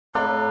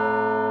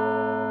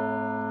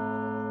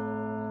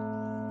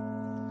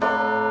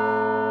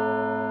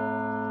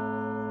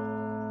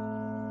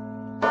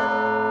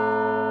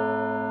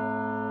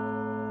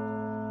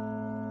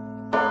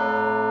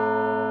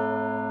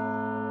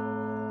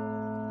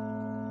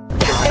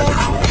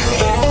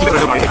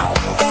I've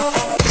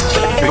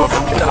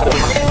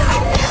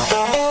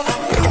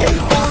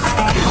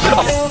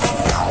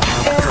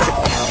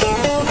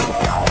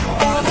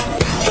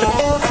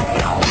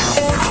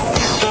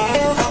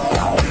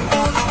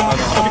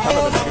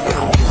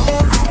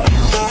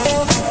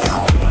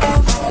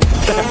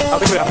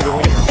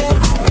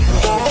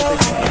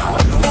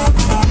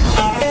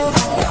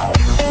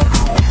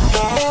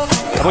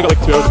only got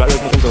like 2 hours of battery,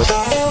 I think, so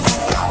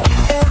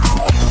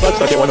let's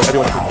get one of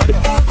everyone.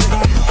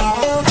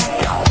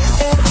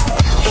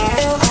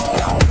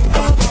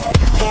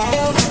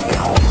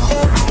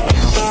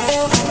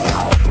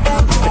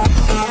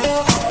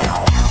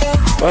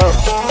 Well,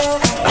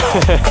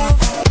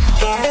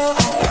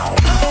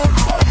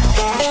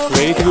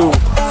 ready to go.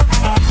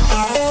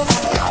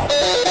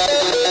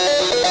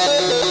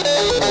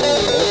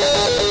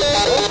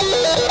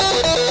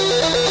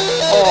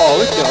 Oh,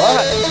 look at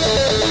that.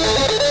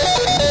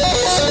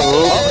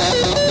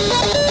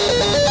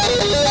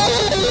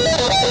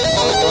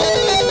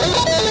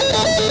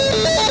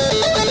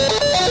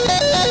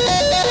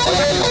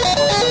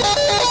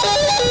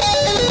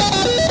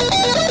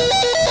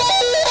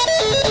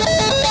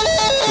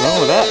 What's wrong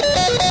with that?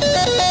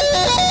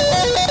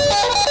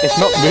 It's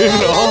not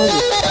moving at all.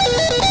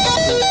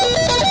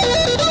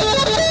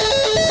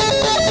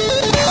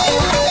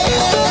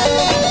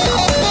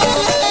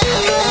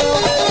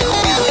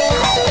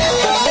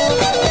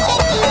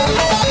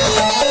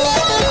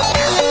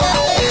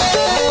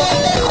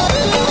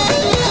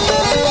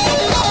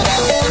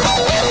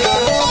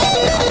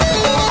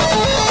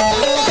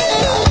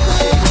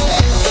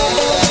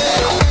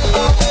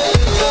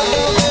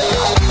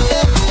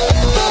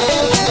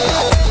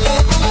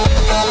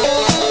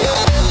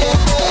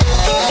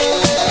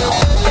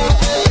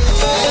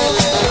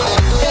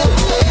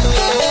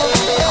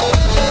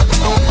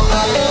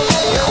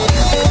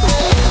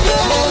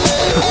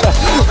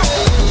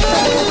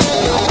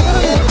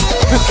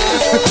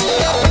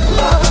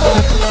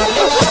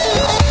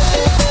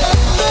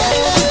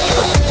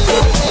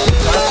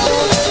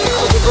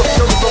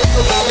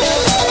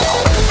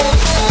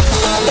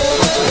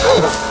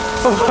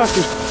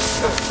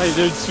 How you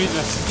doing,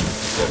 sweetness?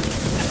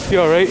 You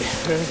alright?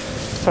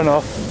 Turn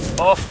off.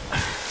 Off.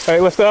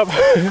 Alright, lift it up.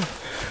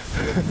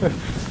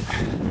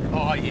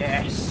 Oh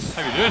yes.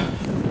 How you doing?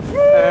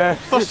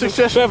 First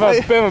successful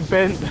bit of a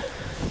bent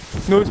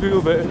nose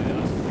wheel, but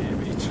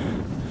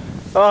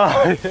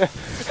oh yeah.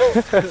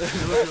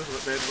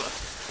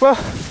 Well,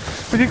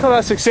 would you call that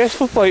a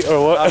successful flight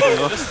or what? I don't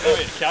know. Just the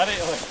way to carry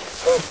it, like.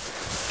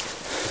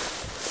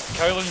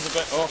 Cowling's a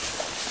bit off.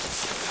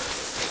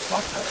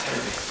 Fuck, that's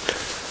heavy.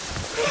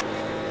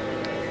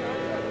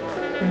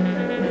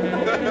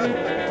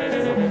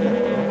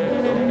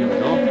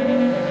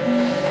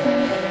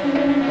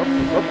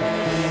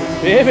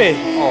 Baby!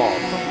 Oh,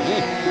 fucking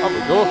hey. Up we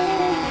go.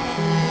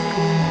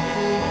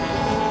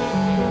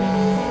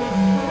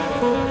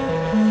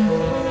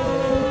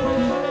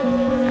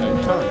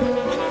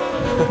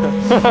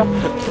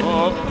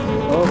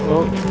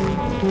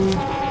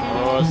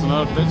 Oh, it's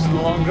another pitch in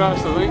the long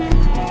grass, I think.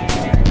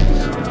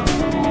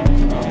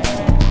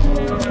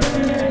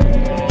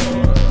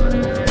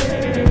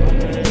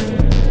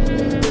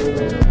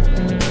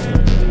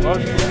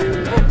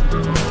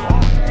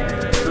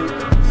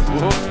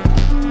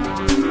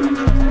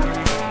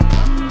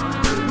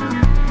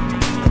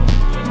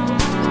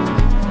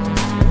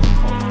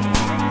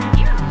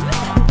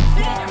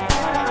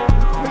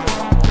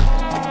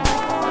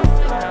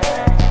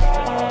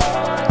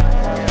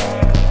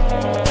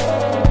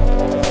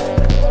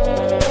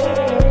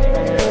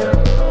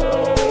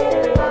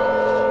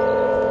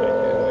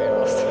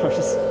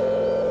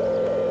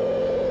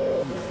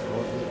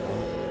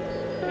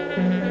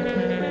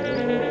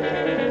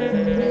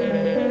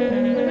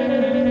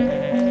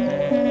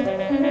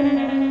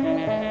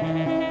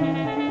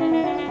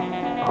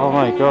 oh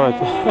my god.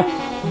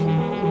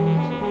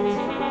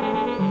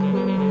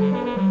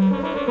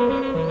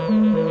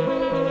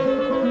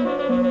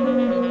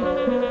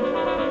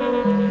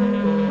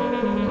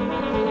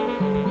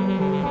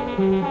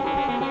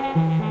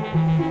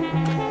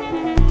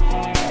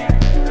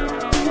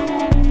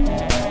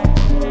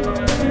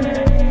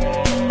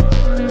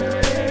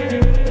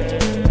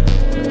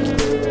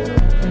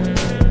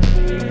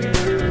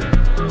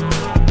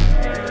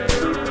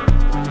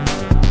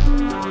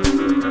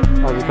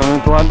 Are you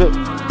going to land it?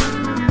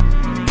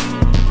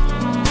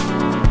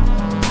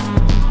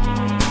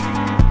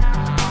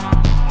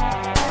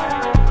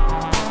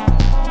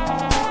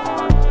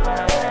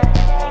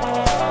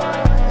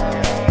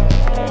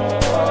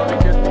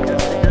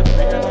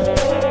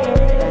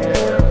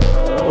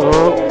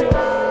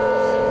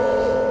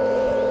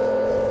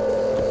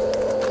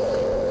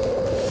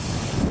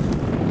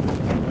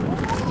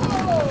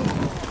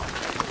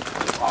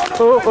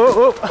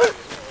 Oh.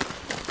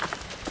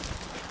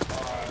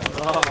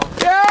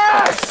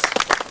 Yes!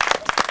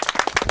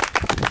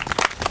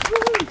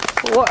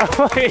 What a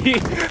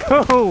fight!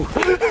 Oh!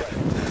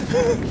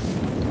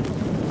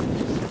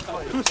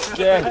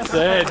 Dead,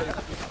 dead.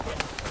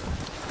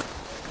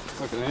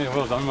 Fucking hey,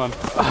 well done, man.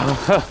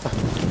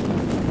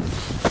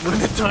 Look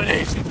at the 20.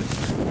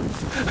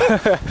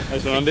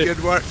 Nice one, Andy.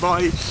 Good work,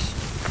 boys.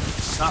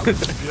 That was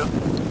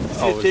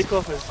beautiful. Take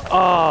off it.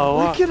 Oh,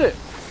 wow. Look at it.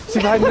 See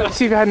if I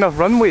had enough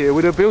runway, it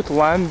would have been able to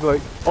land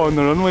like on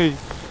the runway.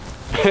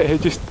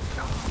 It just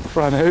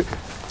ran out.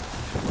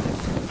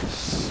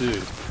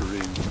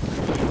 Supreme.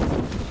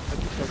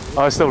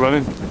 Oh, it's still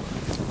running.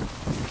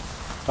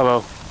 Oh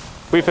well.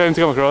 Wait for him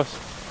to come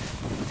across.